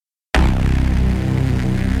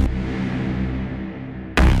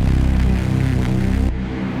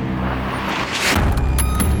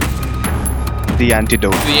The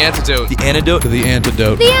Antidote. The Antidote. The Antidote. The Antidote.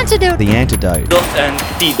 The Antidote. The Antidote. The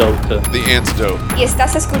Antidote. The Antidote. Y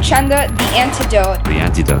estás escuchando The Antidote. The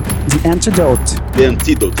Antidote. The Antidote. The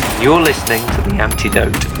Antidote. You're listening to The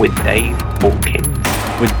Antidote with Dave Hawkins.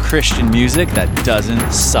 With Christian music that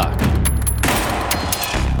doesn't suck.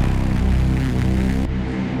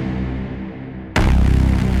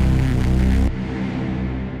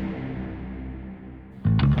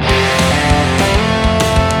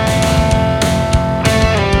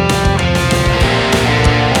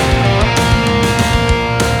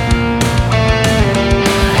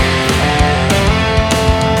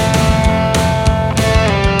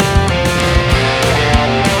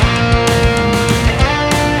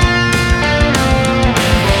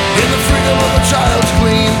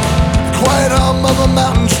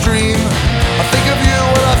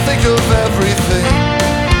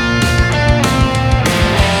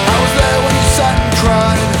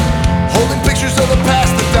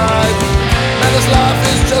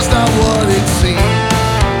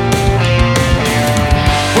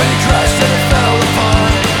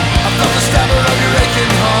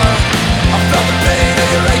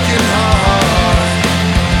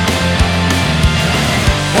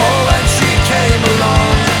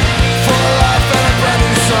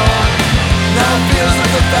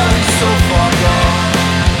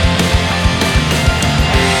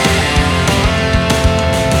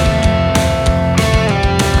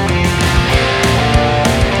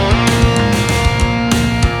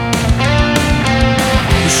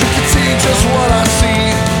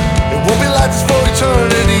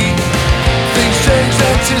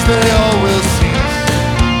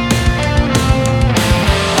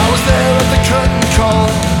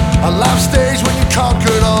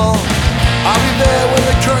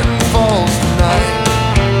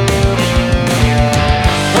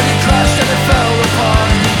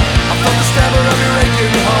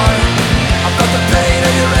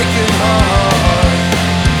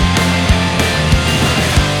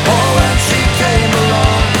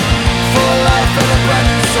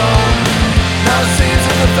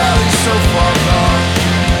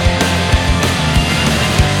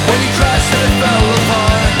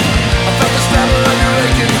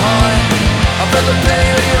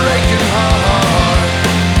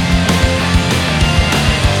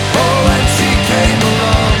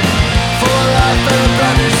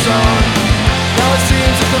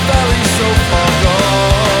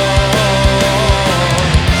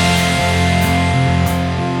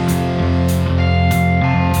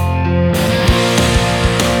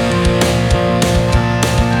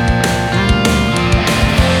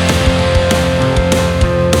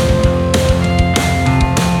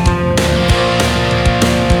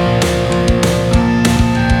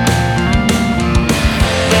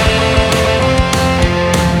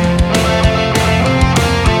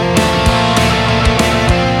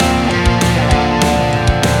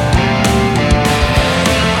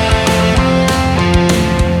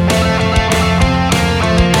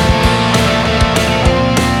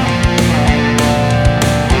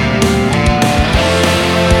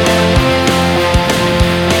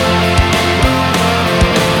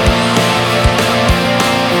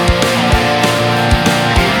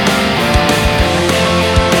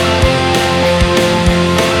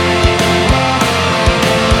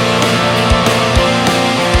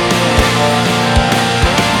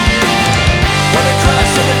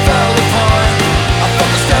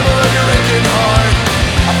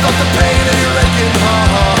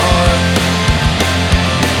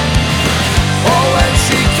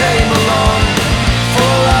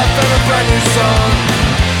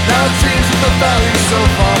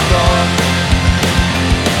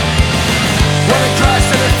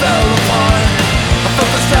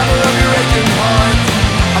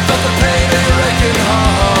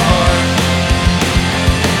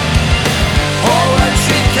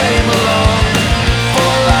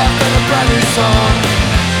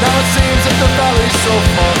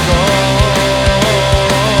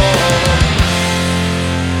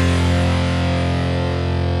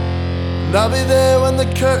 I'll be there when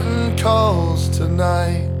the curtain calls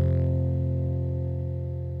tonight.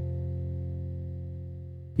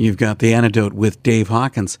 You've got The Antidote with Dave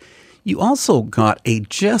Hawkins. You also got a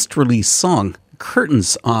just-released song,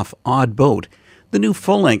 Curtains, off Odd Boat, the new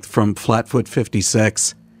full-length from Flatfoot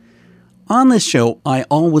 56. On this show, I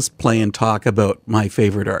always play and talk about my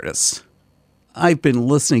favorite artists. I've been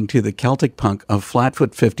listening to the Celtic punk of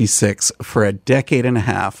Flatfoot 56 for a decade and a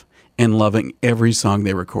half and loving every song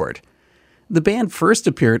they record. The band first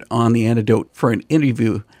appeared on The Antidote for an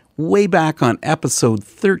interview way back on episode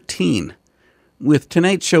 13. With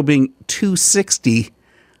tonight's show being 260,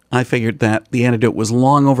 I figured that the Antidote was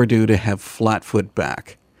long overdue to have Flatfoot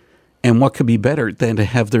back. And what could be better than to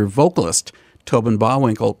have their vocalist, Tobin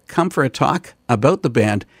Bawinkel, come for a talk about the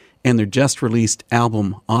band and their just-released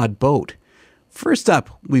album, Odd Boat. First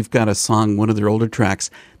up, we've got a song, one of their older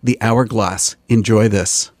tracks, The Hourglass. Enjoy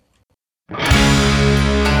this.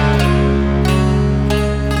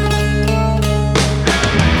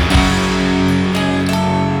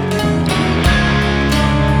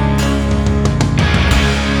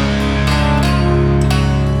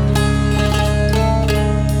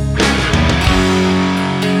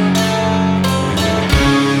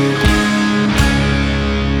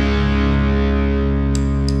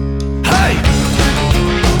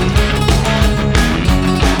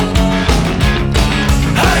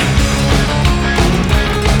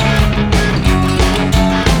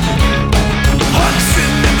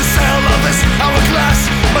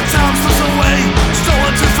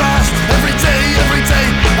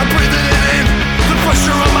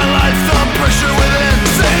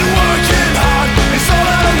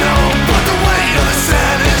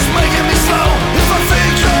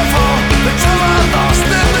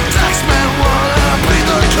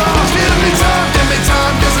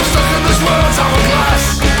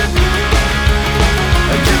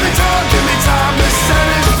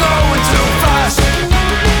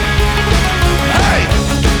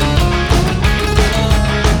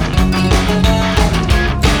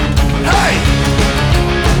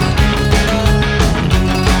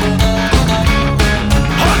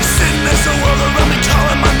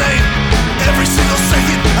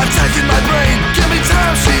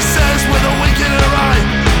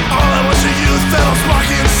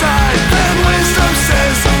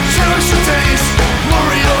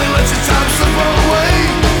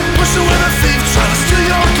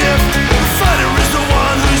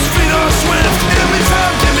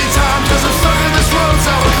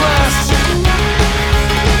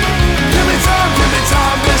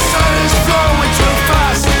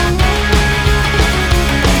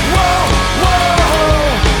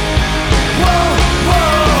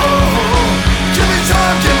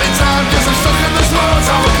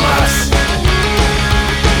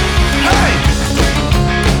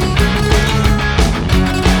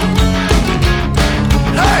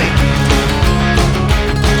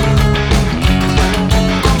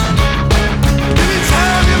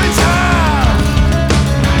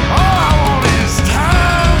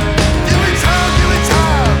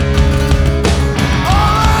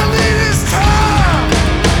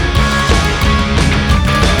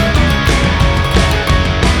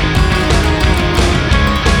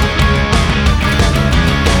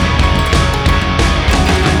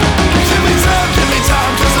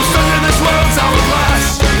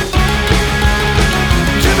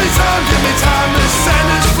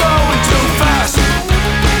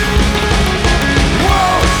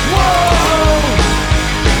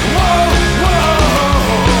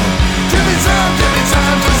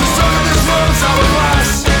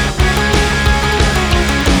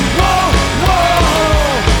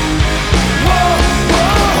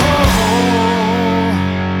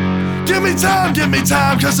 Give me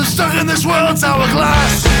time, cause I'm stuck in this world's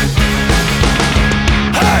hourglass.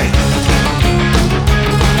 Hey!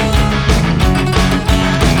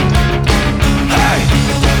 Hey!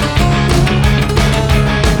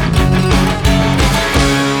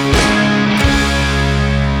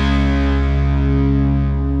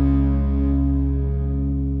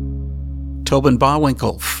 Tobin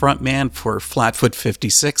Bawinkel, frontman for Flatfoot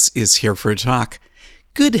 56, is here for a talk.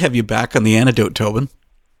 Good to have you back on The Antidote, Tobin.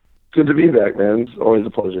 Good to be back, man. It's always a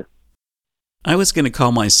pleasure. I was going to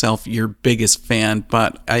call myself your biggest fan,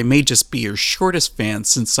 but I may just be your shortest fan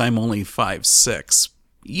since I'm only 5'6".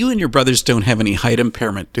 You and your brothers don't have any height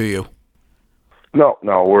impairment, do you? No,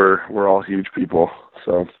 we're all huge people,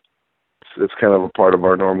 so it's kind of a part of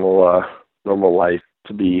our normal life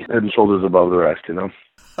to be head and shoulders above the rest, you know.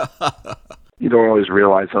 You don't always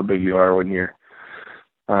realize how big you are when you're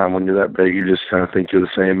that big. You just kind of think you're the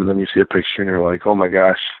same, and then you see a picture and you're like, oh my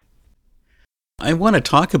gosh. I want to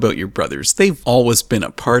talk about your brothers. They've always been a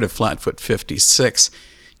part of Flatfoot 56.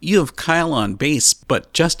 You have Kyle on bass,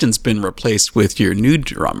 but Justin's been replaced with your new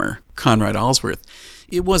drummer, Conrad Allsworth.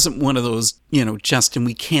 It wasn't one of those, Justin,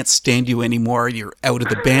 we can't stand you anymore, you're out of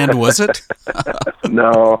the band, was it?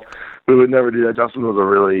 No, we would never do that. Justin was a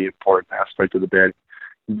really important aspect of the band.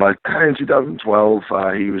 But in 2012,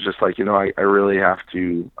 he was just like, I really have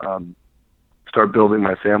to start building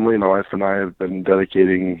my family. My wife and I have been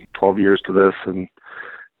dedicating 12 years to this, and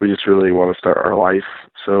we just really want to start our life.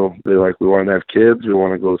 So we want to have kids. We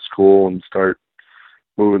want to go to school and start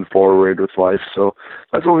moving forward with life. So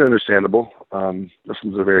that's only understandable.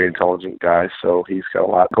 Justin's a very intelligent guy, so he's got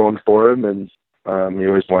a lot going for him, and he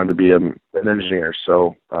always wanted to be an engineer.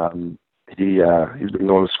 So he's been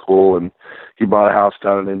going to school, and he bought a house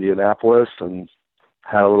down in Indianapolis and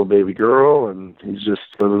had a little baby girl, and he's just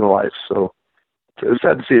living the life. So it's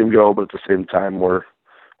sad to see him go, but at the same time, we're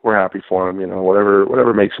happy for him.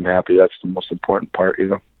 Whatever makes him happy, that's the most important part.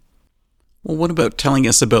 Well, what about telling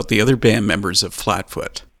us about the other band members of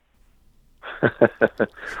Flatfoot?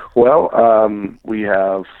 Well, we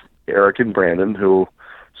have Eric and Brandon, who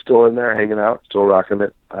still in there hanging out, still rocking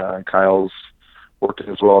it. Kyle's working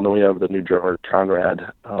as well, and then we have the new drummer,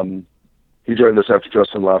 Conrad. He joined us after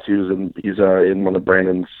Justin left. He's in one of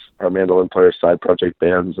Brandon's, our mandolin player, side project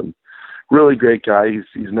bands, and really great guy.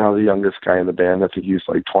 He's now the youngest guy in the band. I think he's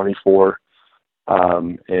like 24,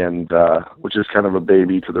 and which is kind of a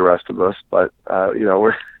baby to the rest of us. But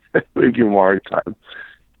we give him a hard time.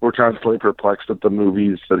 We're constantly perplexed at the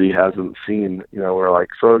movies that he hasn't seen. We're like,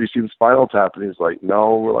 so have you seen Spinal Tap? And he's like,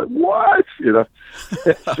 no. We're like, what?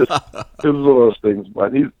 It's just one of those things.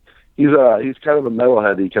 But he's kind of a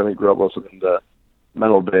metalhead. He kind of grew up listening to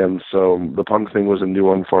metal bands, so the punk thing was a new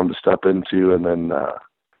one for him to step into. And then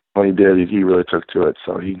when he did, he really took to it.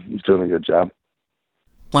 So he's doing a good job.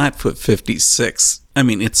 Flatfoot 56. I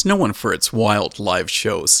mean, it's known for its wild live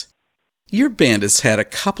shows. Your band has had a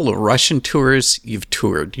couple of Russian tours, you've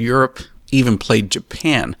toured Europe, even played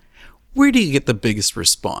Japan. Where do you get the biggest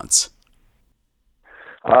response?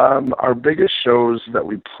 Our biggest shows that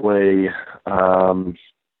we play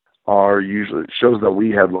are usually shows that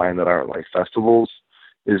we headline that aren't like festivals,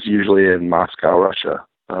 is usually in Moscow, Russia.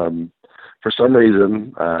 For some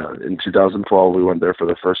reason, in 2012, we went there for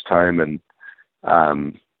the first time, and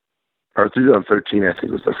or 2013, I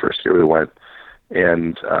think was the first year we went.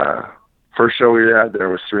 And first show we had there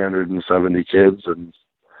was 370 kids, and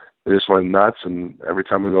they just went nuts. And every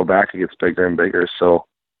time we go back, it gets bigger and bigger. So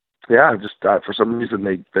yeah, just for some reason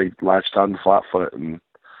they latched on to Flatfoot, and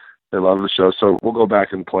they love the show. So we'll go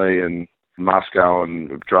back and play in Moscow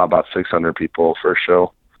and draw about 600 people for a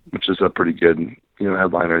show, which is a pretty good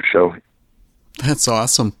headliner show. That's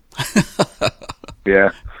awesome.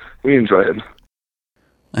 Yeah, we enjoy it.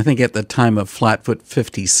 I think at the time of Flatfoot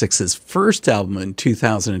 56's first album in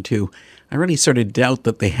 2002, I really started to doubt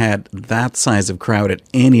that they had that size of crowd at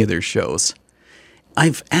any of their shows.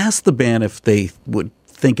 I've asked the band if they would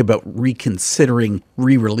think about reconsidering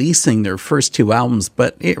re-releasing their first two albums,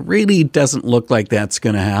 but it really doesn't look like that's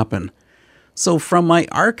going to happen. So from my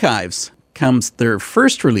archives comes their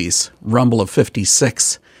first release, Rumble of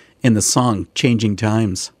 56, in the song Changing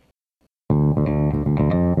Times.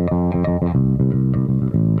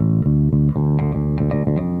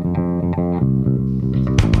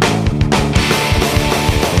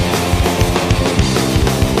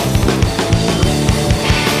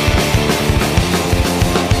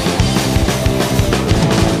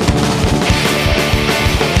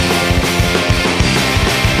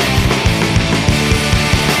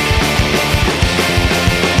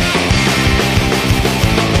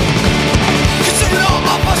 Consider all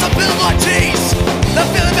my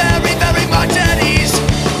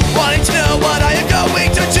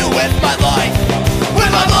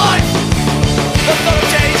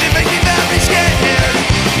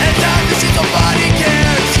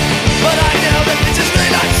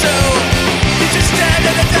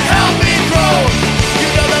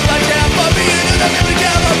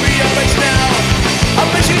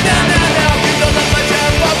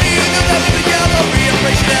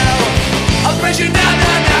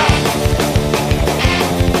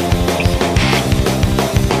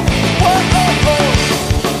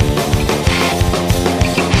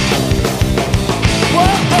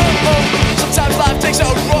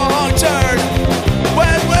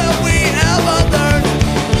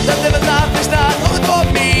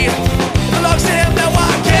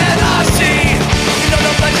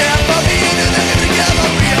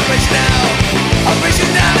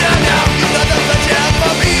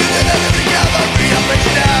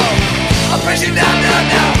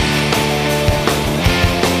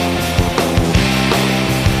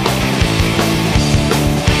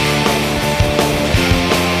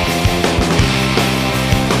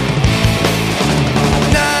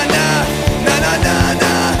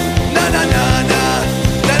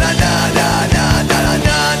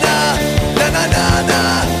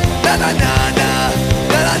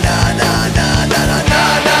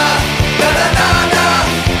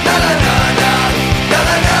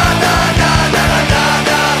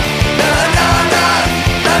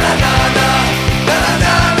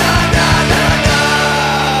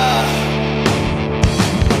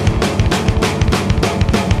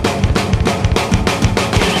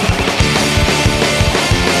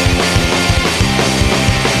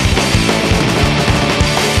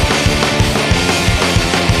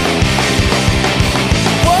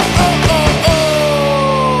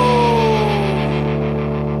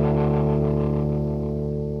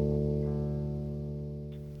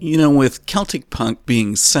You know, with Celtic punk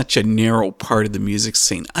being such a narrow part of the music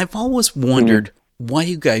scene, I've always wondered why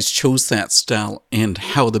you guys chose that style and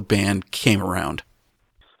how the band came around.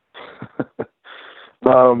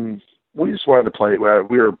 We just wanted to play.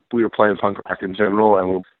 We were playing punk rock in general,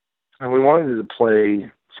 and we wanted to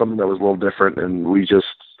play something that was a little different. And we just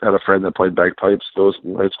had a friend that played bagpipes, goes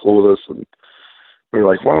in high school with us, and we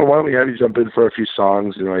were like, why don't we have you jump in for a few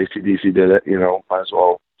songs? You know, AC/DC did it. You know, might as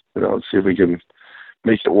well, you know, see if we can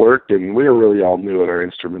make it work. And we were really all new at our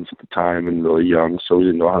instruments at the time and really young, so we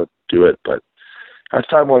didn't know how to do it. But as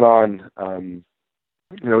time went on,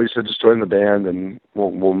 you know, he said just join the band and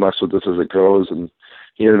we'll mess with this as it goes. And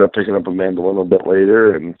he ended up picking up a mandolin a bit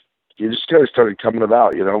later, and he just kind of started coming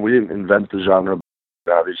about. You know, we didn't invent the genre.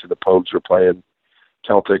 Obviously, the Pogues were playing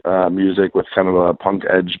Celtic music with kind of a punk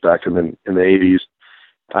edge back in the 80s.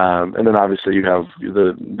 And then obviously you have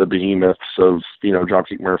the behemoths of, you know,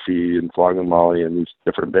 Dropkick Murphy and Flogging Molly and these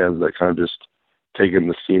different bands that kind of just take in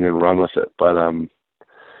the scene and run with it. But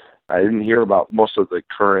I didn't hear about most of the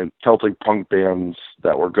current Celtic punk bands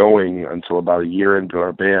that were going until about a year into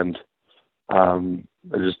our band.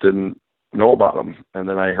 I just didn't know about them. And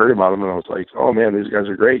then I heard about them and I was like, oh man, these guys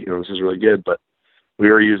are great. You know, this is really good. But we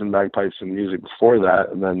were using bagpipes and music before that.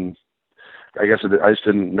 And then I guess I just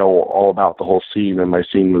didn't know all about the whole scene. And my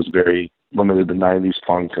scene was very limited to 90s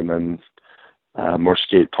punk and then more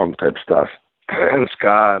skate punk type stuff and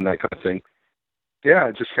ska and that kind of thing. Yeah,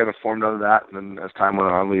 it just kind of formed out of that. And then as time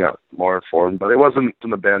went on, we got more informed. But it wasn't in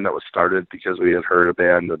the band that was started because we had heard a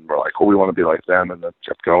band and we're like, oh, we want to be like them. And then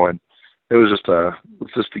kept going. It was just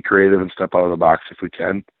let's just be creative and step out of the box if we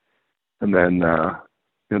can. And then, you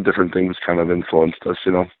know, different things kind of influenced us,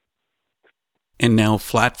 you know. And now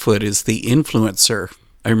Flatfoot is the influencer.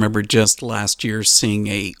 I remember just last year seeing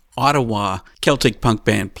a Ottawa Celtic punk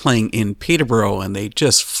band playing in Peterborough, and they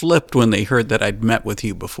just flipped when they heard that I'd met with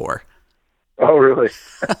you before. Oh, really?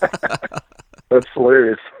 That's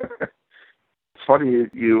hilarious. It's funny,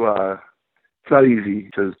 it's not easy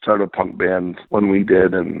to start a punk band when we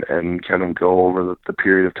did and kind of go over the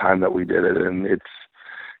period of time that we did it. And it's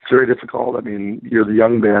very difficult. I mean, you're the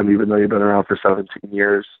young band, even though you've been around for 17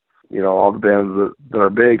 years. You know, all the bands that are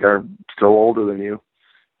big are still older than you.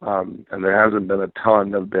 And there hasn't been a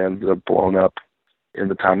ton of bands that have blown up in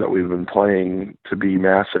the time that we've been playing to be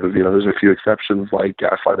massive. You know, there's a few exceptions like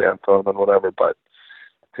Gaslight Anthem and whatever, but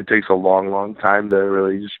it takes a long, long time to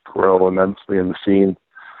really just grow immensely in the scene.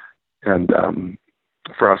 And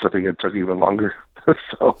for us, I think it took even longer.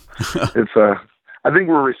 So it's I think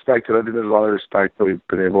we're respected. I think there's a lot of respect that we've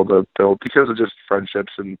been able to build because of just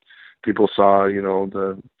friendships and people saw, you know,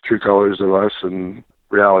 the true colors of us. And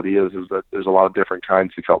reality is that there's a lot of different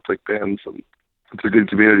kinds of Celtic bands, and it's a good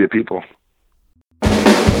community of people.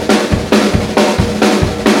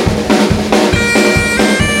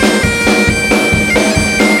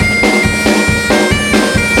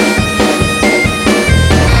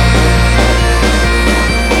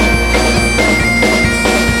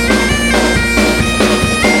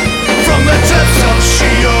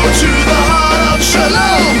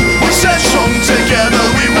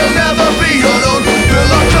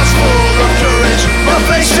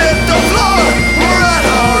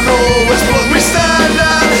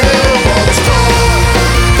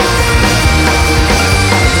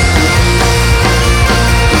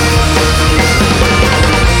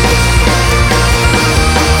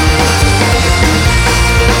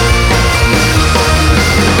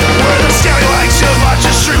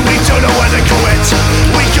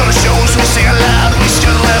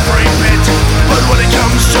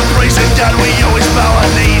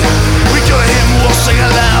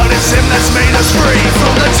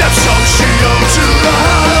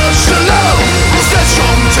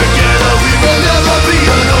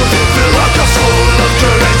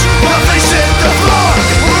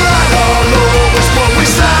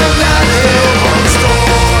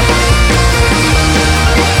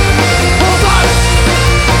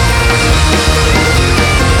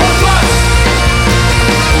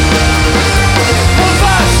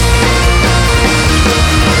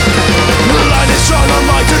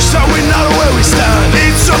 So we know where we stand.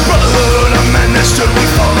 It's a brotherhood of men that stood we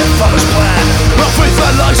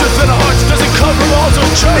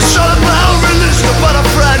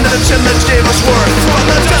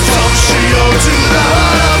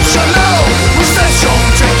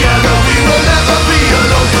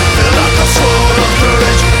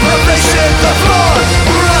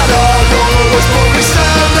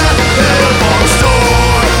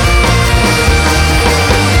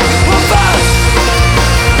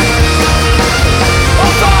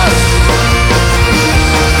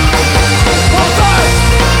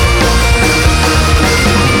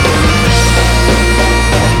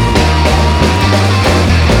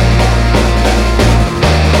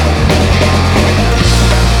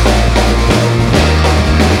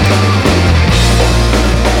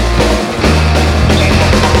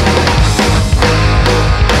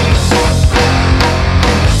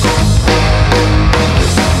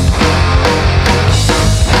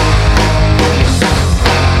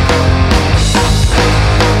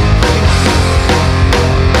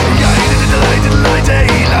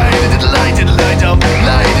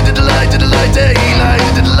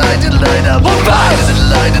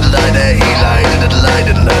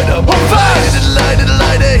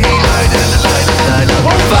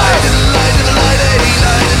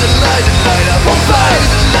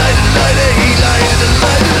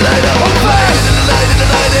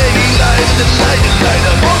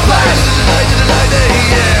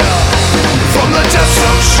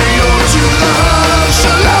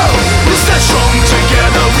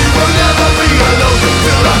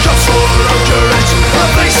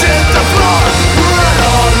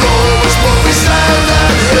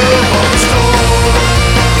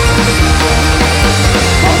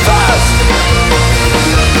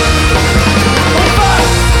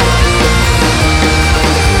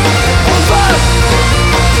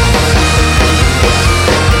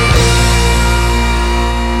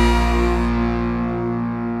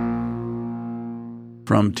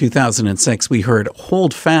From 2006, we heard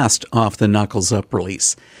Hold Fast off the Knuckles Up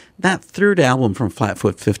release. That third album from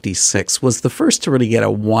Flatfoot 56 was the first to really get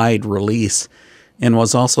a wide release and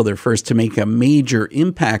was also their first to make a major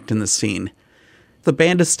impact in the scene. The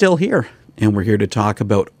band is still here, and we're here to talk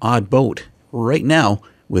about Odd Boat right now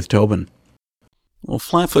with Tobin. Well,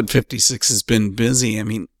 Flatfoot 56 has been busy. I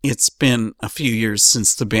mean, it's been a few years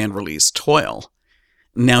since the band released Toil.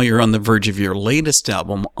 Now you're on the verge of your latest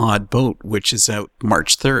album, Odd Boat, which is out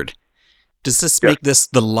March 3rd. Does this make this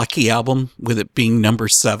the lucky album with it being number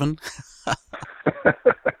 7? I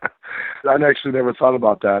actually never thought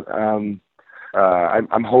about that.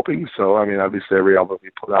 I'm hoping so. I mean, obviously every album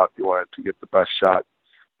you put out, you want it to get the best shot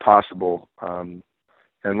possible. And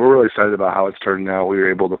we're really excited about how it's turning out. We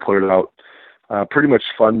were able to put it out, pretty much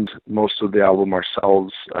fund most of the album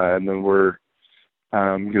ourselves. And then we're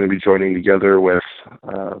going to be joining together with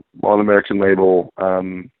an American label,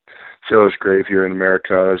 Sailor's Grave here in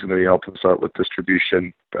America, is going to be helping us out with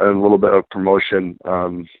distribution and a little bit of promotion.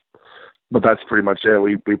 But that's pretty much it.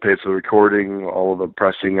 We pay for the recording, all of the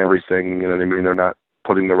pressing, everything. You know what I mean? They're not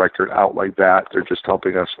putting the record out like that. They're just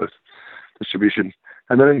helping us with distribution.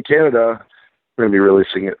 And then in Canada, we're going to be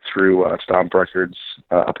releasing it through Stomp Records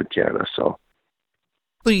up in Canada. So,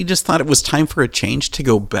 Well, you just thought it was time for a change to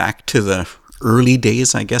go back to the early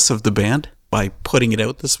days, I guess, of the band by putting it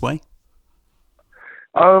out this way?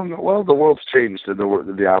 Well, the world's changed, and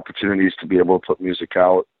the opportunities to be able to put music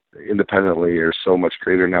out independently are so much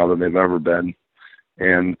greater now than they've ever been.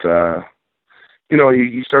 And,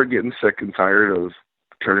 you start getting sick and tired of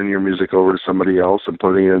turning your music over to somebody else and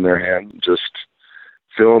putting it in their hand, just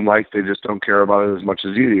feeling like they just don't care about it as much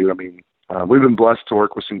as you do. I mean, we've been blessed to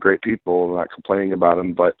work with some great people. I'm not complaining about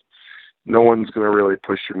them, but no one's going to really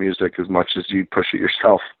push your music as much as you push it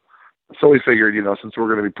yourself. So we figured, since we're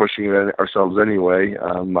going to be pushing it ourselves anyway,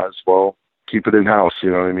 might as well keep it in-house,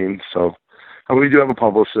 you know what I mean? So we do have a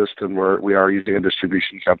publicist, and we are using a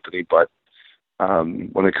distribution company, but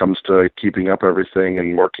when it comes to keeping up everything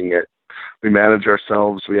and working it, we manage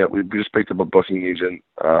ourselves. We just picked up a booking agent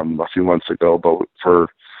a few months ago, but for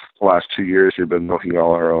the last 2 years, we've been booking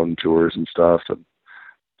all our own tours and stuff, and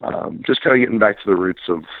just kind of getting back to the roots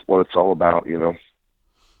of what it's all about,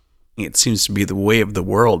 It seems to be the way of the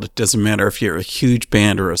world. It doesn't matter if you're a huge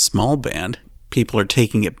band or a small band. People are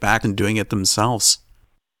taking it back and doing it themselves.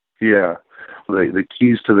 Yeah. The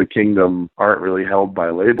keys to the kingdom aren't really held by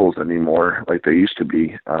labels anymore like they used to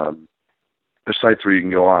be. There's sites where you can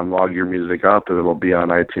go on, log your music up, and it'll be on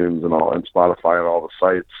iTunes and Spotify and all the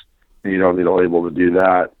sites. And you don't need a label to do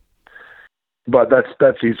that. But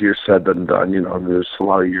that's easier said than done. There's a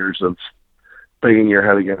lot of years of banging your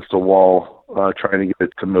head against a wall, trying to get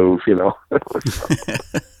it to move,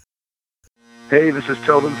 Hey, this is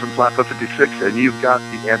Tobin from Flatfoot 56, and you've got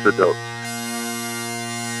the Antidote.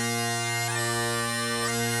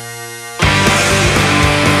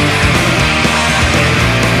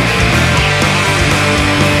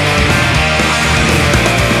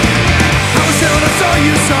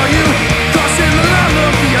 Saw you crossing the line,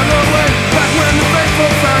 look the other way. Back when the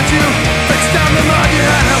faithful found you, fixed down the mud, you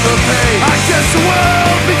had hell to pay. I guess the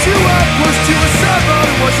world beat you up, pushed you aside, but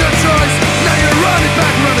it was your choice. Now you're running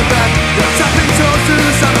back. You're tapping toes to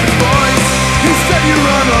the sound of his voice. Instead you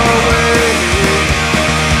run away.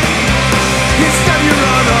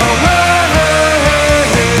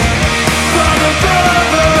 Brother,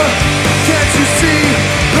 can't you see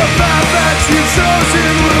the path that you've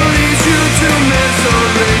chosen will lead you to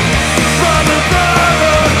misery? Brother,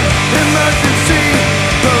 emergency,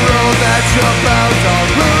 the road that you're bound on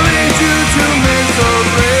will lead you to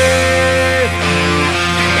misery.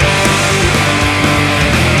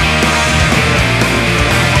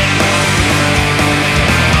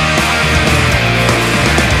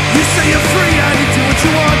 You say you're free and you do what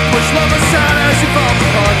you want, push love aside as you fall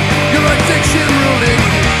apart. Your addiction ruling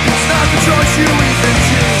you, it's not the choice you even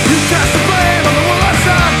choose. You cast the blame on the one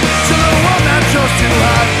outside, to the one that chose to hide.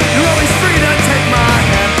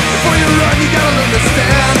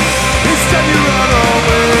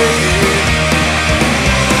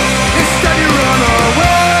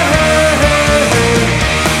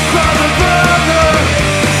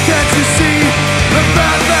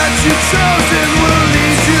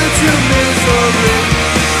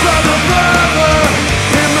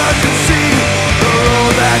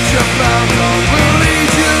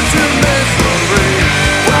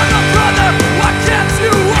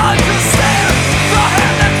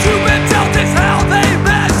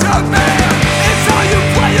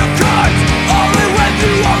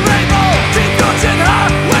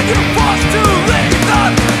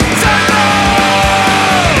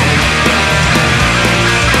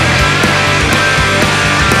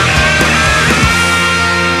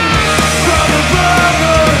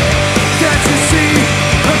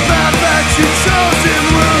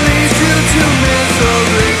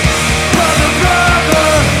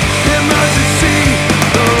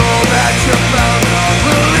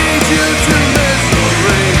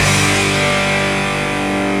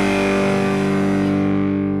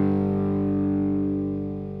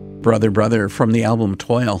 Brother, Brother from the album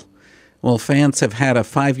Toil. Well, fans have had a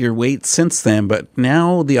 5-year wait since then, but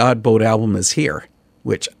now the Odd Boat album is here,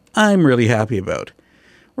 which I'm really happy about.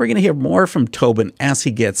 We're going to hear more from Tobin as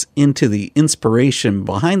he gets into the inspiration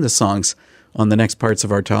behind the songs on the next parts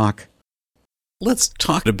of our talk. Let's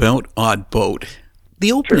talk about Odd Boat.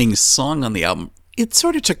 The opening song on the album, it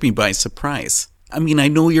sort of took me by surprise. I mean, I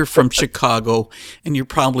know you're from Chicago and you're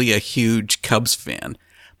probably a huge Cubs fan,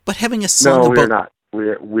 but having a song No, about... we're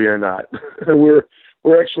not. We are not.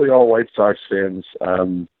 We're actually all White Sox fans,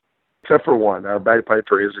 except for one. Our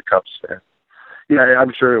bagpiper is a Cubs fan. Yeah,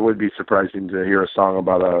 I'm sure it would be surprising to hear a song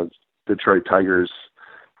about a Detroit Tigers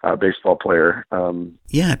baseball player.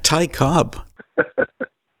 Yeah, Ty Cobb.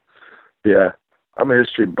 Yeah, I'm a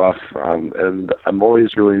history buff, and I'm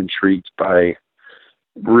always really intrigued by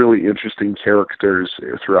really interesting characters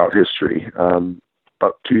throughout history.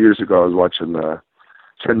 About 2 years ago, I was watching the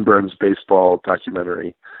Ken Burns baseball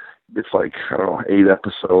documentary. It's like, 8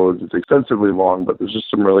 episodes. It's extensively long, but there's just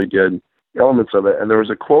some really good elements of it. And there was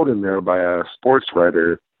a quote in there by a sports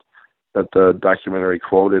writer that the documentary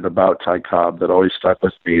quoted about Ty Cobb that always stuck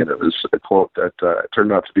with me. And it was a quote that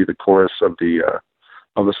turned out to be the chorus of the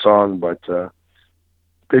song, but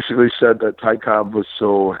basically said that Ty Cobb was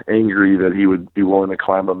so angry that he would be willing to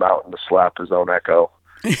climb a mountain to slap his own echo.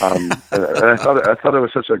 And I thought it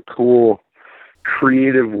was such a cool,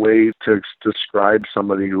 creative way to describe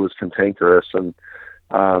somebody who was cantankerous, and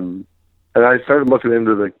I started looking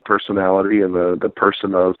into the personality and the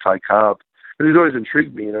person of Ty Cobb, and he's always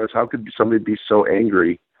intrigued me. Is how could somebody be so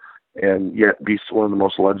angry and yet be one of the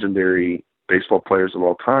most legendary baseball players of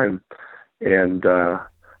all time? And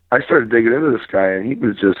I started digging into this guy, and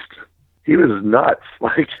he was nuts.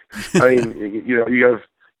 Like, I mean, you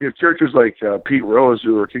have characters like Pete Rose,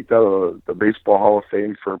 who were kicked out of the Baseball Hall of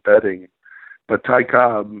Fame for betting. But Ty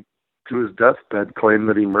Cobb, to his deathbed, claimed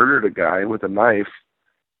that he murdered a guy with a knife,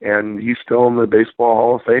 and he's still in the Baseball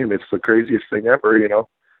Hall of Fame. It's the craziest thing ever,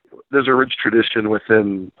 There's a rich tradition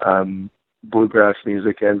within bluegrass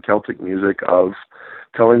music and Celtic music of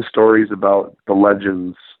telling stories about the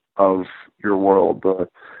legends of your world,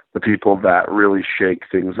 the people that really shake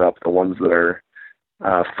things up, the ones that are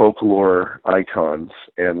folklore icons,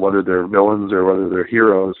 and whether they're villains or whether they're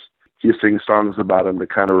heroes, you sing songs about them to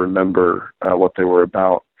kind of remember what they were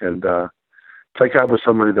about. And Ty Cobb was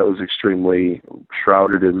somebody that was extremely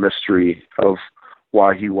shrouded in mystery of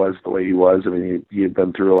why he was the way he was. I mean, he had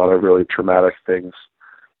been through a lot of really traumatic things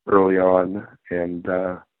early on. And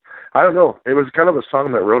I don't know, it was kind of a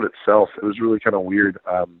song that wrote itself. It was really kind of weird.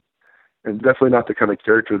 And definitely not the kind of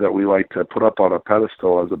character that we like to put up on a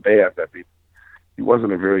pedestal as a band. I mean, he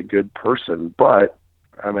wasn't a very good person, but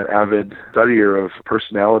I'm an avid studier of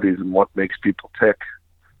personalities and what makes people tick.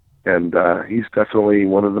 And he's definitely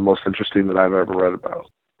one of the most interesting that I've ever read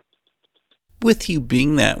about. With you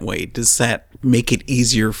being that way, does that make it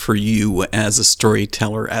easier for you as a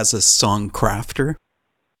storyteller, as a song crafter?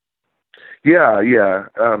 Yeah.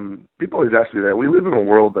 People always ask me that. We live in a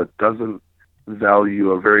world that doesn't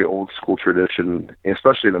value a very old school tradition,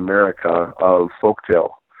 especially in America, of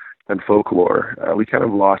folktale and folklore. We kind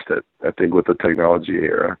of lost it, I think, with the technology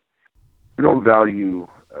era. We don't value,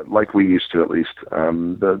 like we used to at least,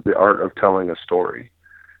 the art of telling a story.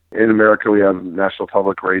 In America, we have National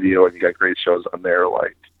Public Radio, and you got great shows on there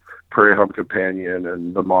like Prairie Home Companion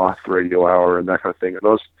and The Moth Radio Hour and that kind of thing. And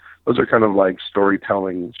those are kind of like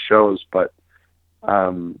storytelling shows. But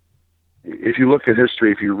if you look at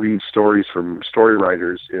history, if you read stories from story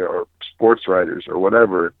writers, or sports writers or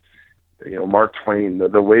whatever, Mark Twain,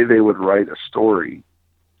 the way they would write a story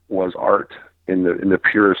was art in the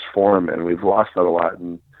purest form, and we've lost that a lot.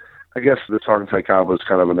 And I guess the song Ty Cobb was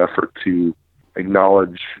kind of an effort to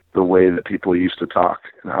acknowledge the way that people used to talk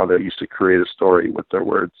and how they used to create a story with their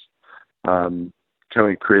words. Kind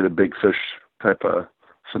of create a big fish type of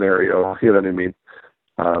scenario, you know what I mean?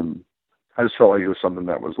 I just felt like it was something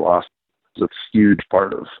that was lost. It's a huge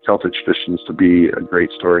part of Celtic traditions to be a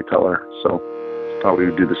great storyteller, so I thought we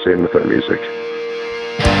would do the same with our music.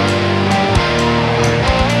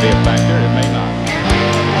 Be a factor, it may not.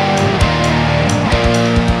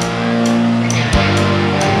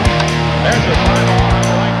 There's a fly ball on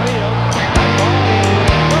the right field. That ball is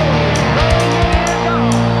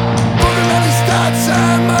Looking at the stats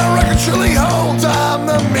and my record surely holds. I'm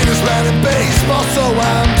the meanest man in baseball, so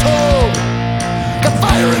I'm told. Got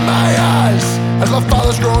fire in my eyes as my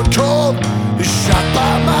father's growing cold. He's shot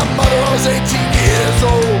by my mother, I was 18 years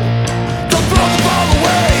old. Don't throw the ball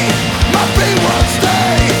away, my feet won't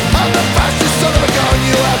stay. I'm the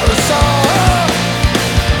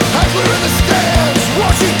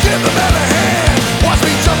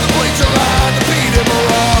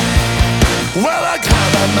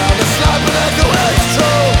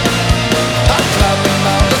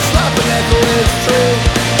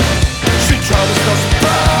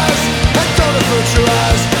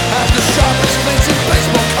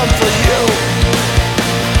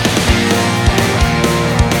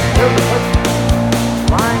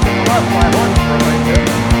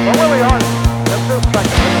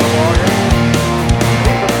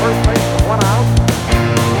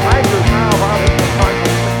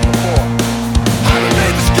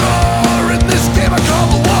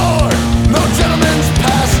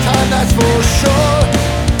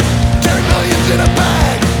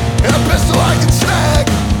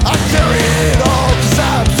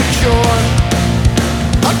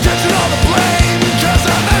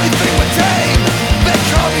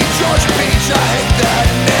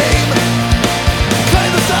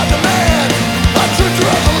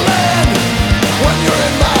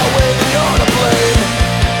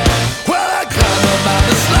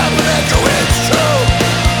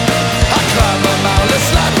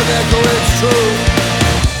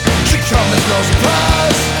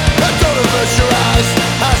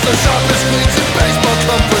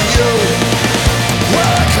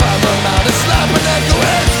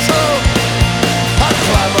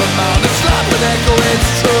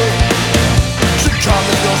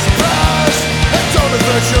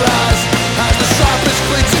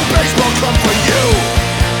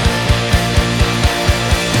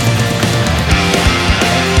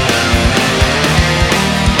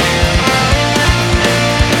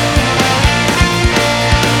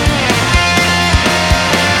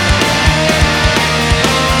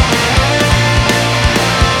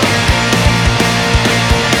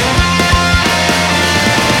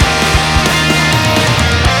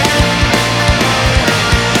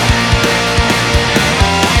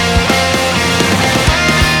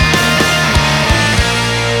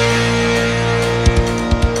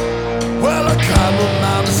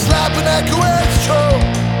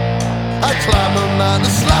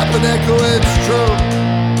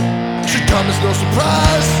no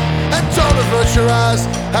surprise, and don't avert your eyes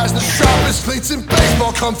as the sharpest cleats in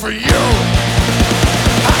baseball come for you.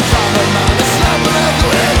 I climb a mountain, slap and echo,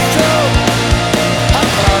 it's true. I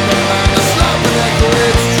climb a mountain, slap and echo,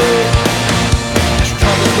 it's true.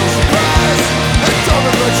 Come as no surprise, and don't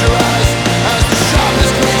avert your eyes as the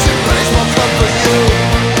sharpest cleats in baseball come for you.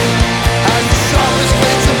 As the sharpest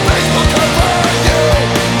cleats in baseball come for you.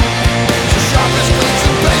 The sharpest cleats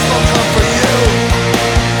in baseball come for you.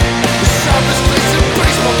 The sharpest cleats in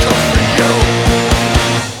baseball come for you.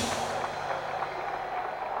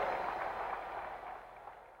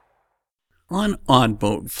 On Odd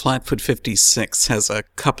Boat, Flatfoot 56 has a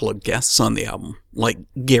couple of guests on the album, like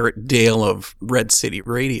Garrett Dale of Red City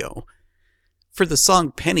Radio. For the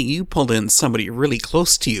song Penny, you pulled in somebody really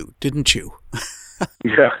close to you, didn't you?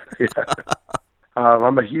 Yeah.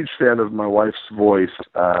 I'm a huge fan of my wife's voice.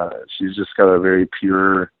 She's just got a very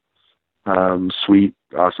pure, sweet,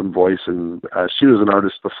 awesome voice, and she was an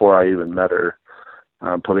artist before I even met her,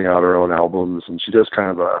 putting out her own albums, and she does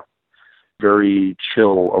kind of a very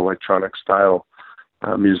chill electronic style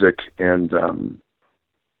music, and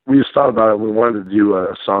we just thought about it. We wanted to do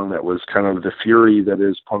a song that was kind of the fury that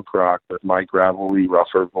is punk rock, with my gravelly,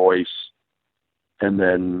 rougher voice, and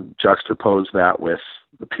then juxtapose that with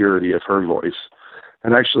the purity of her voice.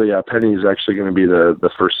 And actually, Penny is actually going to be the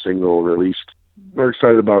first single released. We're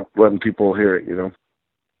excited about letting people hear it, you know.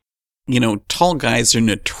 You know, tall guys are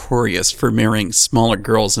notorious for marrying smaller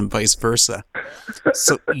girls and vice versa.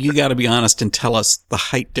 So you got to be honest and tell us the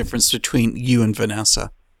height difference between you and Vanessa.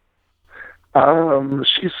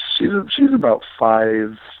 She's about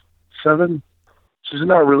 5'7". She's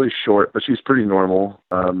not really short, but she's pretty normal.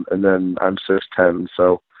 And then I'm 6'10",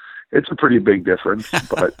 so it's a pretty big difference.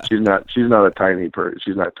 But she's not a tiny person.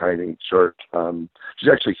 She's not tiny, short. She's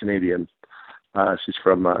actually Canadian. She's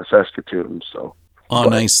from Saskatoon, so. Oh,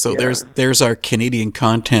 nice. So yeah. There's our Canadian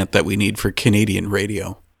content that we need for Canadian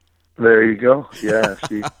radio. There you go. Yeah,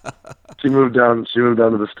 she moved down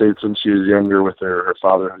to the States when she was younger with her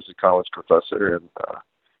father, who's a college professor, and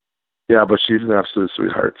but she's an absolute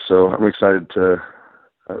sweetheart. So I'm excited to.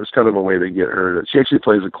 It was kind of a way to get her. She actually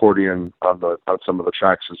plays accordion on some of the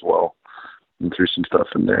tracks as well, and threw some stuff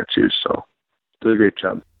in there too. So did a great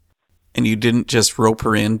job. And you didn't just rope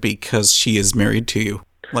her in because she is married to you.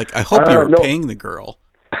 Like, I hope you were paying the girl.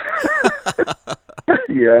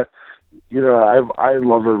 Yeah. You know, I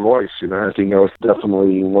love her voice. You know, I think that was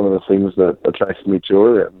definitely one of the things that attracted me to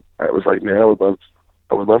her. And I was like, man, I would love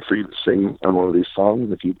for you to sing on one of these songs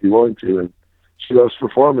if you'd be willing to. And she loves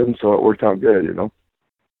performing, so it worked out good, you know.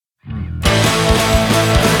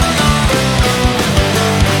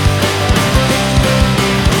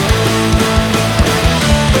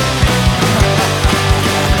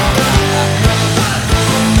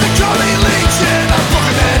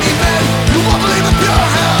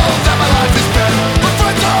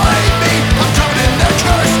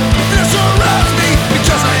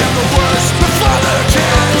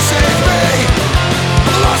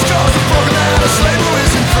 Slavery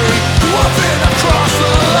isn't free. Walking across the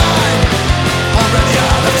line. Already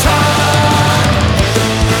out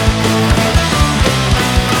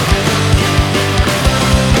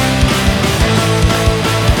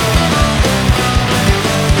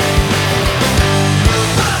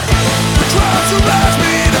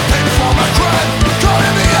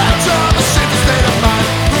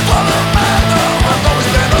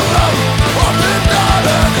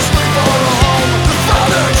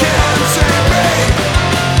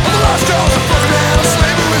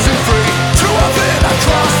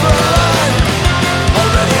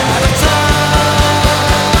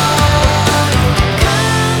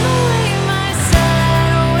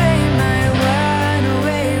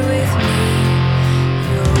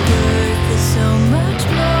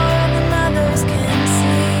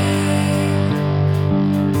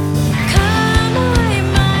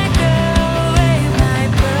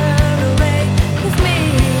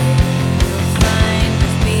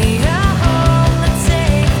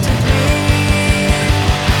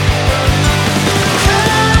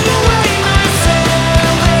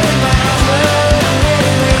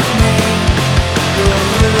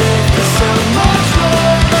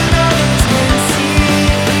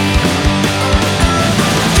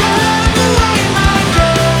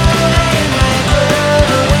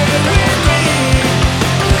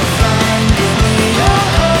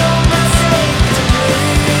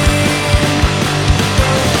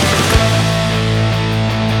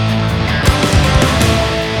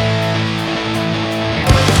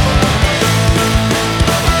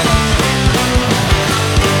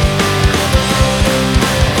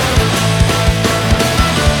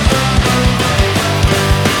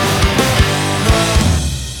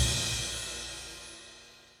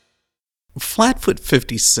Flatfoot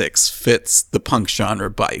 56 fits the punk genre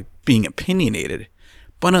by being opinionated,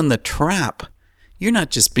 but on the Trap, you're not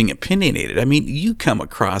just being opinionated. I mean, you come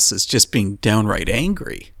across as just being downright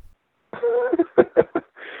angry.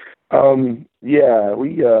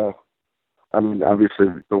 Obviously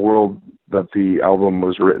the world that the album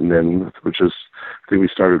was written in, which is, I think we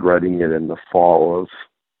started writing it in the fall of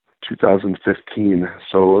 2015.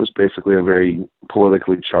 So it was basically a very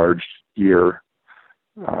politically charged year.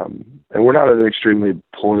 And we're not an extremely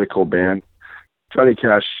political band. Johnny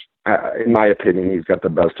Cash, in my opinion, he's got the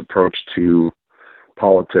best approach to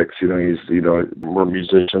politics. We're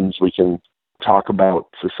musicians. We can talk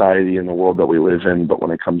about society and the world that we live in, but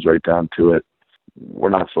when it comes right down to it, we're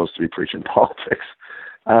not supposed to be preaching politics.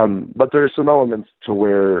 But there are some elements to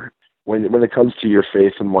where when it comes to your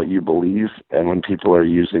faith and what you believe, and when people are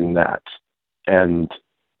using that and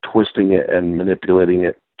twisting it and manipulating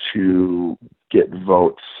it to get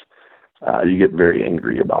votes, you get very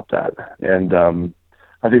angry about that. And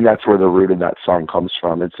I think that's where the root of that song comes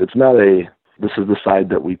from. It's not this is the side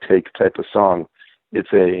that we take type of song.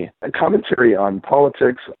 It's a commentary on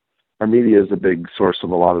politics. Our media is a big source of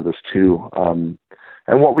a lot of this too. And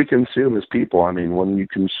what we consume as people. I mean, when you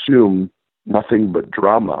consume nothing but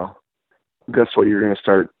drama, guess what you're going to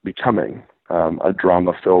start becoming? A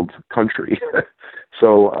drama-filled country.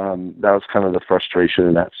 So that was kind of the frustration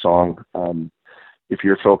in that song. If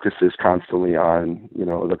your focus is constantly on,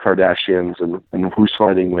 the Kardashians and who's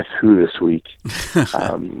fighting with who this week,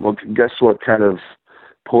 well, guess what kind of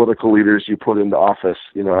political leaders you put into office,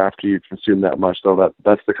 after you consume that much. So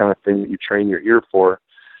that's the kind of thing that you train your ear for.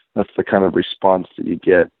 That's the kind of response that you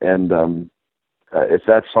get. And if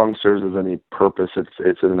that song serves as any purpose,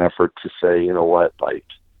 it's an effort to say,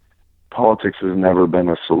 politics has never been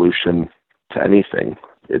a solution to anything.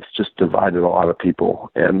 It's just divided a lot of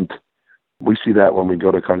people. And we see that when we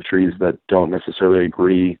go to countries that don't necessarily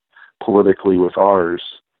agree politically with ours.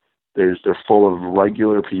 They're full of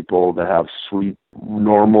regular people that have sweet,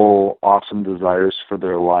 normal, awesome desires for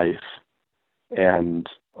their life. And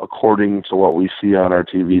according to what we see on our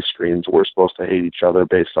TV screens, we're supposed to hate each other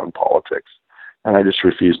based on politics. And I just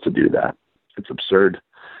refuse to do that. It's absurd.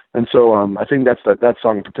 And so I think that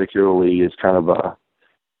song particularly is kind of a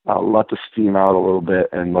let the steam out a little bit,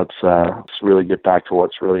 and let's really get back to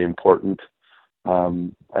what's really important.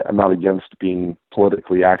 I'm not against being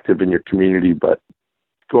politically active in your community, but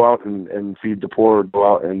go out and feed the poor,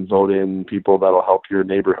 go out and vote in people that'll help your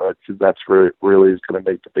neighborhood, because that's where it really is going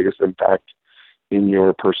to make the biggest impact in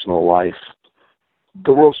your personal life.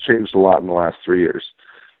 The world's changed a lot in the last 3 years.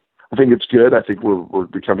 I think it's good. I think we're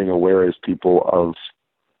becoming aware as people of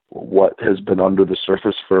what has been under the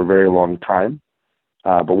surface for a very long time.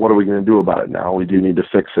 But what are we going to do about it now? We do need to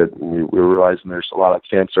fix it. And we're realizing there's a lot of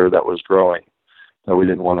cancer that was growing that we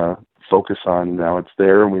didn't want to focus on. Now it's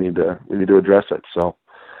there, and we need to address it. So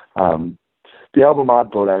the album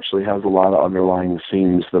Antidote actually has a lot of underlying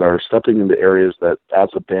themes that are stepping into areas that, as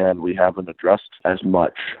a band, we haven't addressed as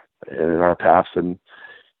much in our past. And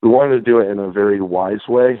we wanted to do it in a very wise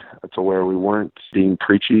way, to where we weren't being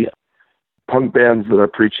preachy. Punk bands that are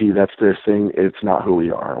preachy, that's their thing. It's not who we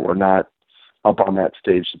are. We're not up on that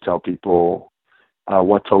stage to tell people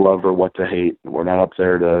what to love or what to hate. We're not up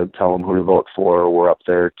there to tell them who to vote for. We're up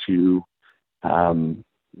there to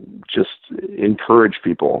just encourage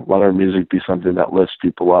people. Let our music be something that lifts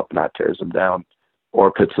people up, not tears them down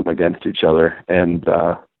or pits them against each other. And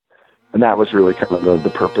that was really kind of the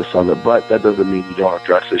purpose of it. But that doesn't mean you don't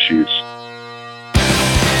address issues.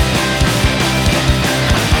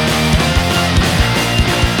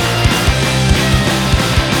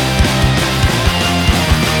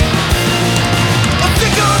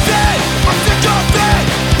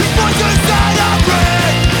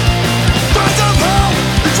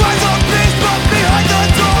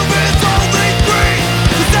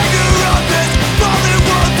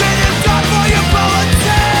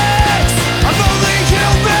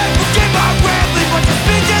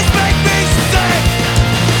 Just make me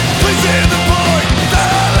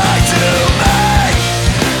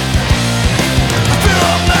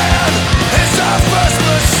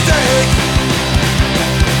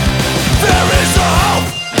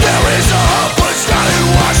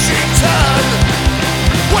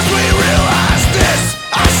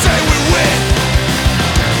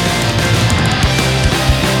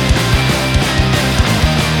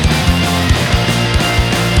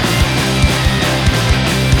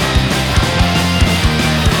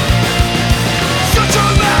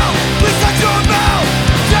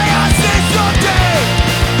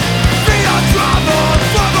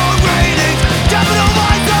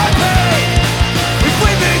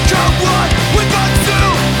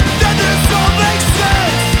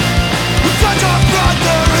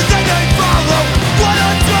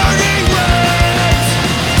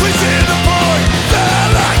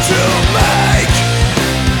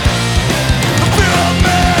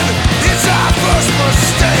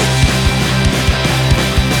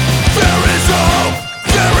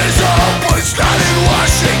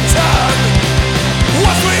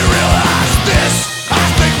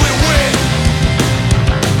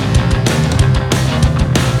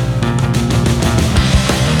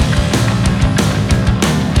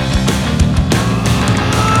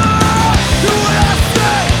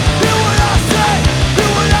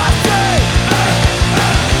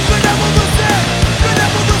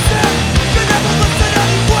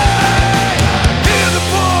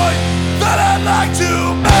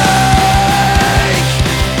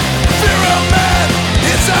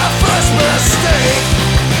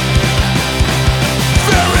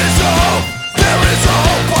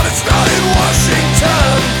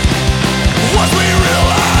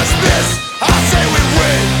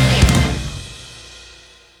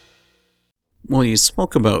Well, you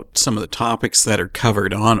spoke about some of the topics that are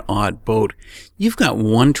covered on Odd Boat. You've got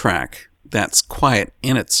one track that's quiet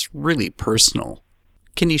and it's really personal.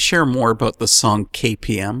 Can you share more about the song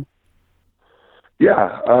KPM?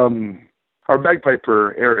 Yeah, our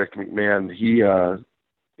bagpiper Eric McMahon, he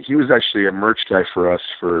was actually a merch guy for us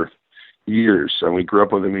for years, and we grew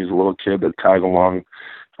up with him. He was a little kid that tagged along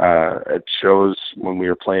at shows when we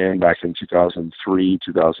were playing back in 2003,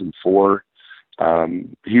 2004.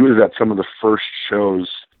 He was at some of the first shows,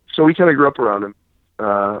 so we kind of grew up around him.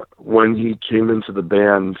 When he came into the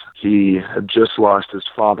band, he had just lost his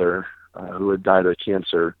father, who had died of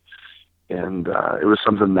cancer, and it was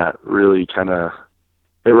something that really kind of,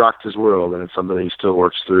 it rocked his world, and it's something he still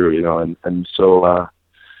works through, you know, and so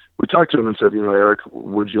we talked to him and said, you know, Eric,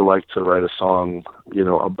 would you like to write a song, you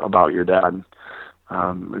know, about your dad?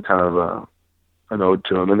 And kind of an ode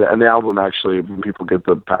to him. And the album, actually, when people get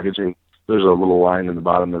the packaging, there's a little line in the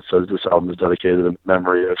bottom that says this album is dedicated to the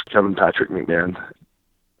memory of Kevin Patrick McMahon.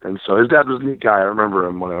 And so his dad was a neat guy. I remember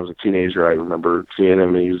him when I was a teenager. I remember seeing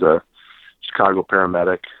him. He was a Chicago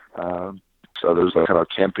paramedic. So there was like kind of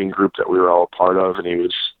a camping group that we were all a part of, and he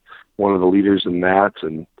was one of the leaders in that,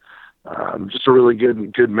 and just a really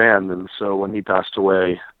good man. And so when he passed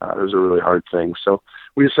away, it was a really hard thing. So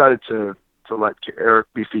we decided to let Eric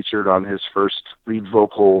be featured on his first lead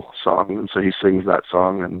vocal song, and so he sings that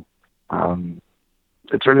song, and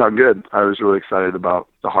it turned out good. I was really excited about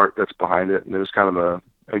the heart that's behind it, and it was kind of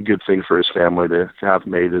a good thing for his family to have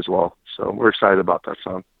made as well. So we're excited about that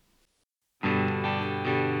song.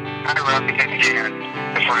 Hi, Rob, because again,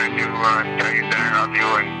 just wanted to tell you that I love you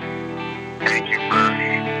and thank you for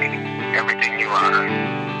everything you are.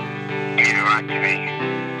 You mean a lot to me.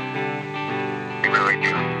 You really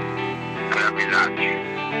do. I love you lots.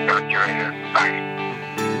 Talk to you later. Bye.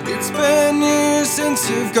 It's been years since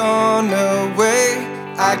you've gone away.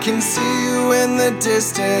 I can see you in the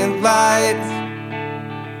distant light.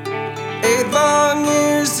 8 long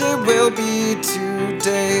years it will be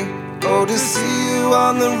today. Oh, to see you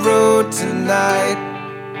on the road tonight.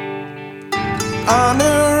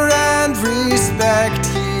 Honor and respect,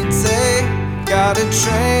 he'd say. Gotta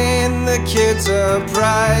train the kids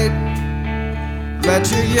upright.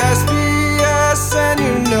 Let your yes be yes and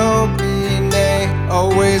your no be nay.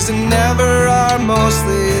 Always and never are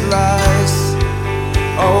mostly lies.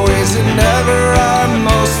 Always and never are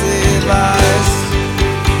mostly lies.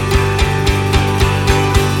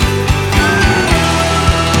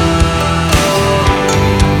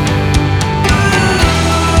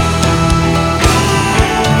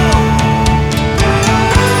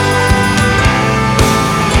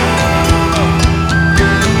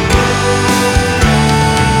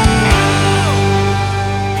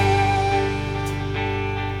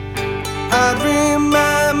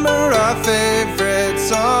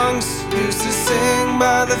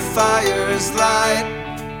 By the fire's light,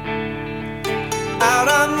 out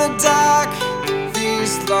on the dock,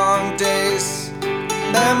 these long days,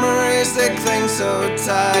 memories that cling so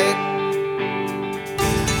tight.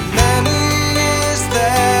 Many years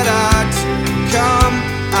that are to come,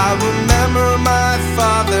 I remember my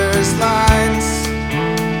father's lines.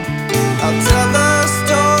 I'll tell the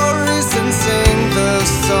stories and sing the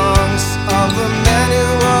songs of a man who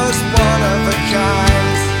was one of a kind.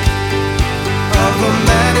 Of a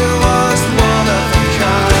man who was one of a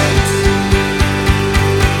kind.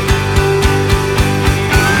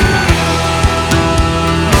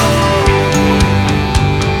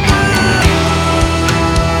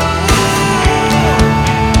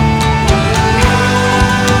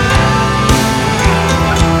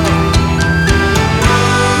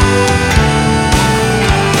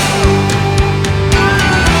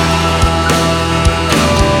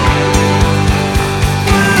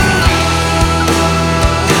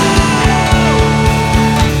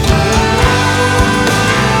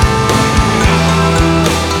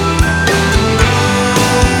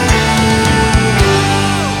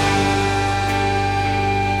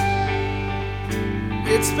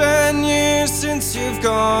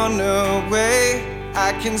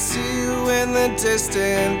 I can see you in the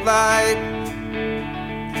distant light.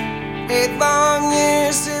 8 long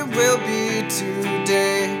years it will be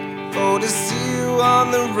today. Oh, to see you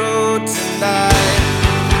on the road tonight.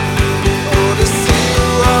 Oh, to see you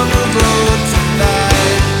on the road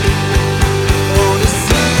tonight. Oh, to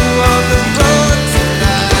see you on the road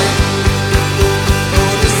tonight.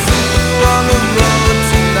 Oh, to see you on the road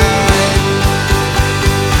tonight.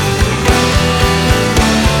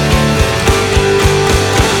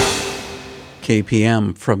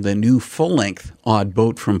 KPM from the new full-length Odd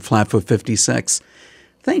Boat from Flatfoot 56.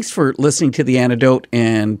 Thanks for listening to The Antidote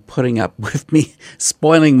and putting up with me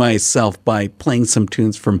spoiling myself by playing some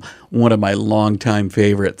tunes from one of my longtime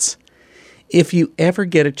favorites. If you ever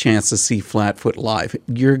get a chance to see Flatfoot live,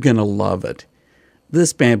 you're going to love it.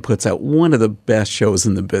 This band puts out one of the best shows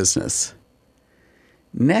in the business.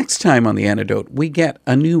 Next time on The Antidote, we get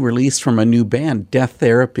a new release from a new band, Death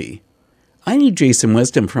Therapy. I knew Jason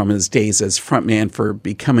Wisdom from his days as frontman for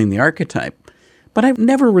Becoming the Archetype, but I've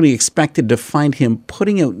never really expected to find him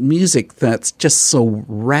putting out music that's just so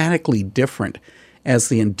radically different as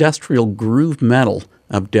the industrial groove metal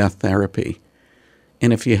of Death Therapy.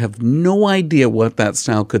 And if you have no idea what that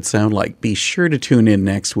style could sound like, be sure to tune in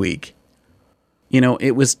next week. You know,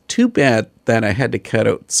 it was too bad that I had to cut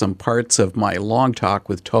out some parts of my long talk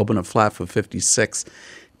with Tobin of Flatfoot 56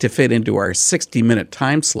 to fit into our 60-minute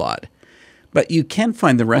time slot. But you can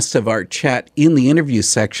find the rest of our chat in the interview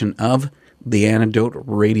section of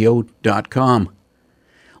theantidoteradio.com.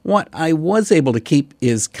 What I was able to keep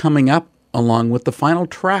is coming up along with the final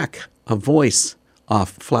track, A Voice,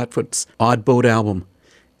 off Flatfoot's Odd Boat album.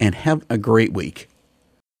 And have a great week.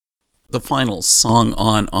 The final song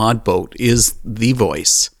on Odd Boat is The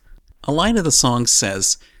Voice. A line of the song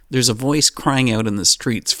says, "There's a voice crying out in the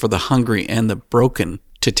streets for the hungry and the broken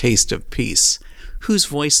to taste of peace." Whose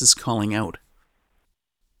voice is calling out?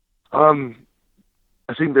 I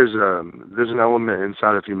think there's an element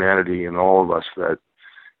inside of humanity in all of us that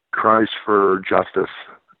cries for justice.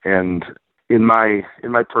 And in my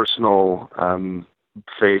personal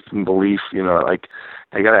faith and belief, you know, like,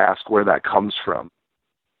 I got to ask where that comes from.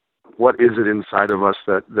 What is it inside of us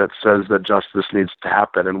that says that justice needs to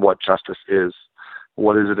happen, and what justice is?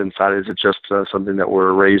 What is it inside? Is it just something that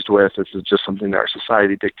we're raised with? Is it just something that our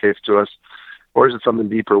society dictates to us? Or is it something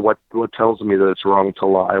deeper? What tells me that it's wrong to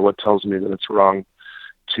lie? What tells me that it's wrong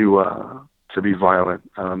to be violent?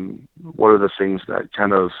 What are the things that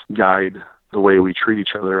kind of guide the way we treat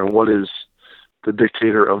each other? And what is the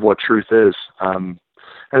dictator of what truth is?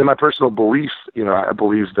 And in my personal belief, you know, I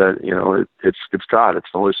believe that, you know, it's God, it's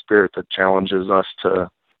the Holy Spirit that challenges us to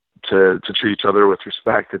treat each other with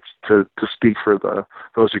respect. It's to speak for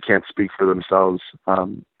those who can't speak for themselves.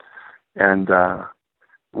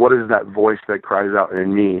 What is that voice that cries out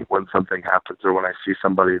in me when something happens, or when I see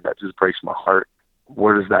somebody that just breaks my heart?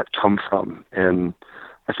 Where does that come from? And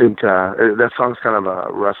I think that song's kind of a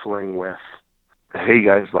wrestling with, hey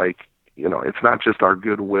guys, like, you know, it's not just our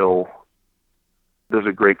goodwill. There's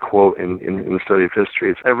a great quote in the study of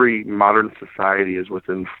history. It's every modern society is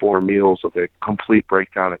within 4 meals of a complete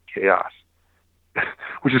breakdown and chaos,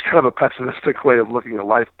 which is kind of a pessimistic way of looking at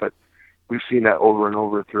life, but we've seen that over and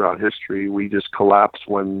over throughout history. We just collapse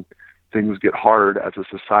when things get hard as a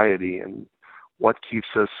society. And what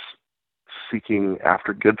keeps us seeking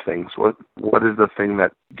after good things? What is the thing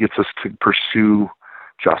that gets us to pursue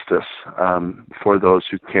justice for those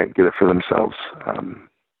who can't get it for themselves?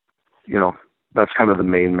 You know, that's kind of the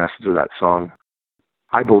main message of that song.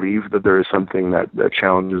 I believe that there is something that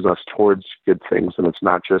challenges us towards good things, and it's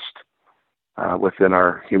not just within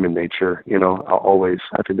our human nature. You know, always,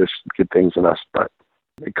 I think there's good things in us, but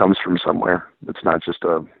it comes from somewhere. It's not just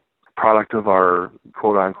a product of our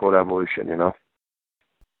quote-unquote evolution, you know?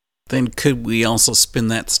 Then could we also spin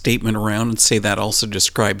that statement around and say that also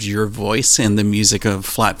describes your voice and the music of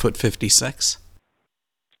Flatfoot 56?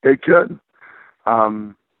 It could.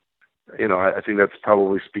 You know, I think that's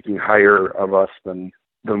probably speaking higher of us than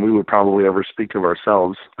we would probably ever speak of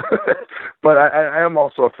ourselves. But I am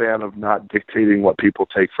also a fan of not dictating what people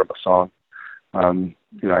take from a song.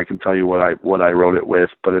 You know, I can tell you what I wrote it with,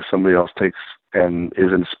 but if somebody else takes and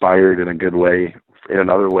is inspired in a good way, in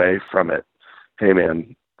another way from it, hey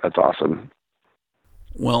man, that's awesome.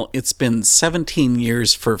 Well, it's been 17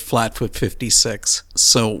 years for Flatfoot 56.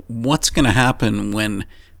 So what's going to happen when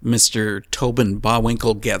Mr. Tobin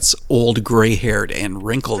Bawinkel gets old, gray-haired, and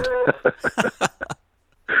wrinkled?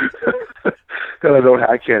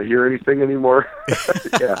 I can't hear anything anymore.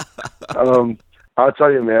 Yeah. I'll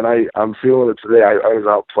tell you, man, I'm feeling it today. I was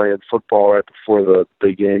out playing football right before the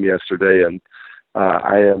big game yesterday, and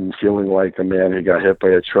I am feeling like a man who got hit by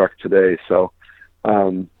a truck today. So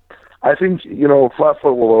I think, you know,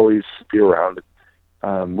 Flatfoot will always be around.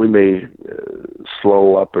 We may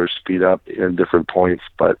slow up or speed up in different points,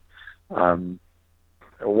 but I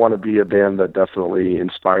want to be a band that definitely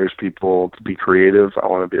inspires people to be creative. I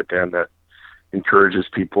want to be a band that encourages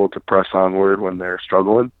people to press onward when they're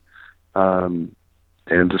struggling, and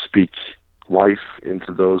to speak life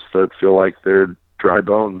into those that feel like they're dry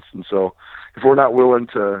bones. And so if we're not willing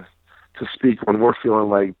to speak when we're feeling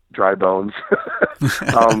like dry bones,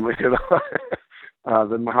 you know,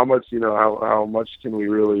 then how much can we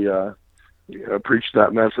really preach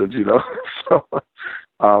that message, So,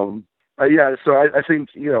 so I think,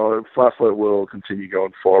 Flatfoot will continue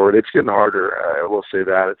going forward. It's getting harder. I will say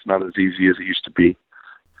that. It's not as easy as it used to be.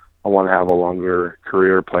 I want to have a longer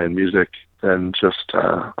career playing music than just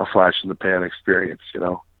a flash-in-the-pan experience,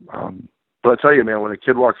 But I tell you, man, when a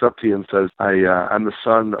kid walks up to you and says, I'm the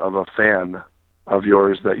son of a fan of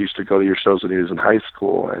yours that used to go to your shows when he was in high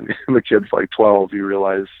school, and the kid's like 12, you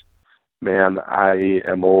realize, man, I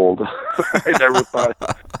am old. I never thought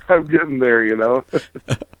I'm getting there,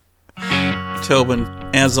 Tobin,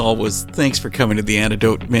 as always, thanks for coming to The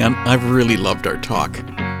Antidote, man. I've really loved our talk.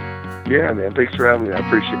 Yeah, man, thanks for having me. I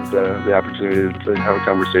appreciate the opportunity to have a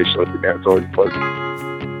conversation with you, man. It's always a pleasure.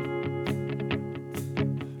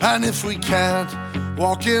 And if we can't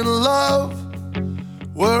walk in love,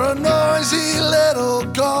 we're a noisy little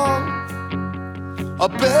gong, a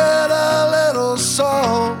bitter little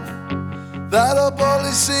song that a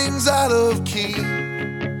bully sings out of key.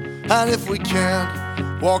 And if we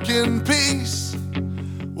can't walk in peace,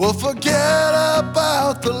 we'll forget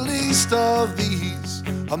about the least of these.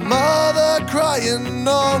 A mother crying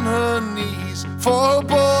on her knees for a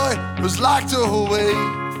boy who's locked away.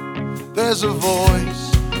 There's a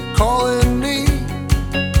voice calling me.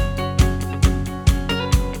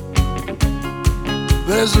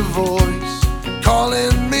 There's a voice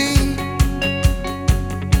calling me.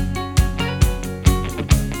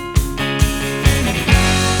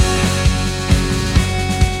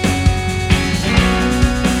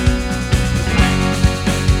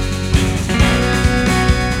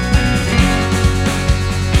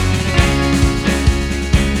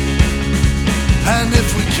 And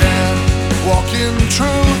if we can't walk in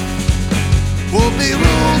truth, we'll be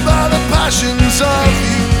ruled by the passions of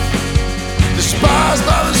youth, despised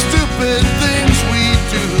by the stupid things we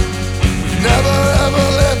do. We never ever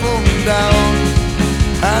let them down.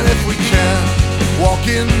 And if we can't walk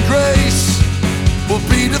in grace, we'll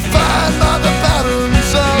be defined by the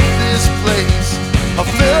patterns of this place, a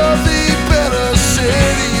filthy, bitter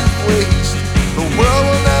city of waste. The world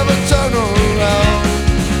will never turn around.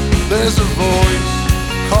 There's a voice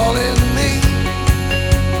calling me.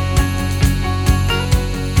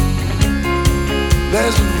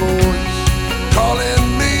 There's a voice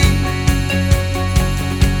calling me.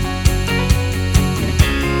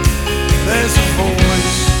 There's a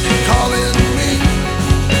voice calling me.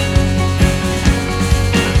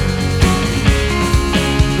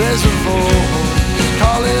 There's a voice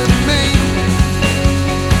calling me.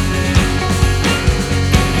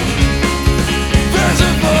 There's a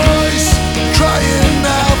voice crying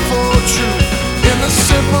out for truth in the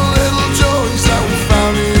simple little joys that we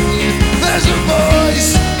found in you. There's a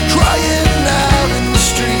voice crying out in the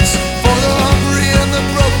streets for the hungry and the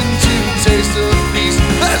broken to taste of peace.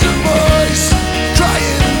 There's a voice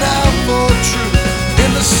crying out for truth in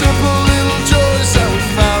the simple little joys that we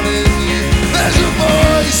found in you. There's a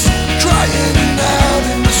voice crying out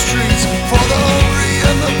in the streets for the hungry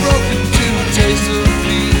and the broken to taste of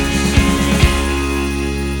peace.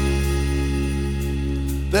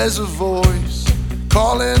 There's a voice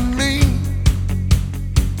calling me.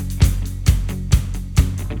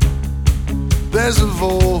 There's a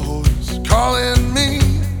voice calling me.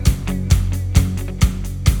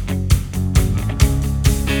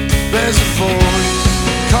 There's a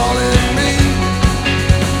voice calling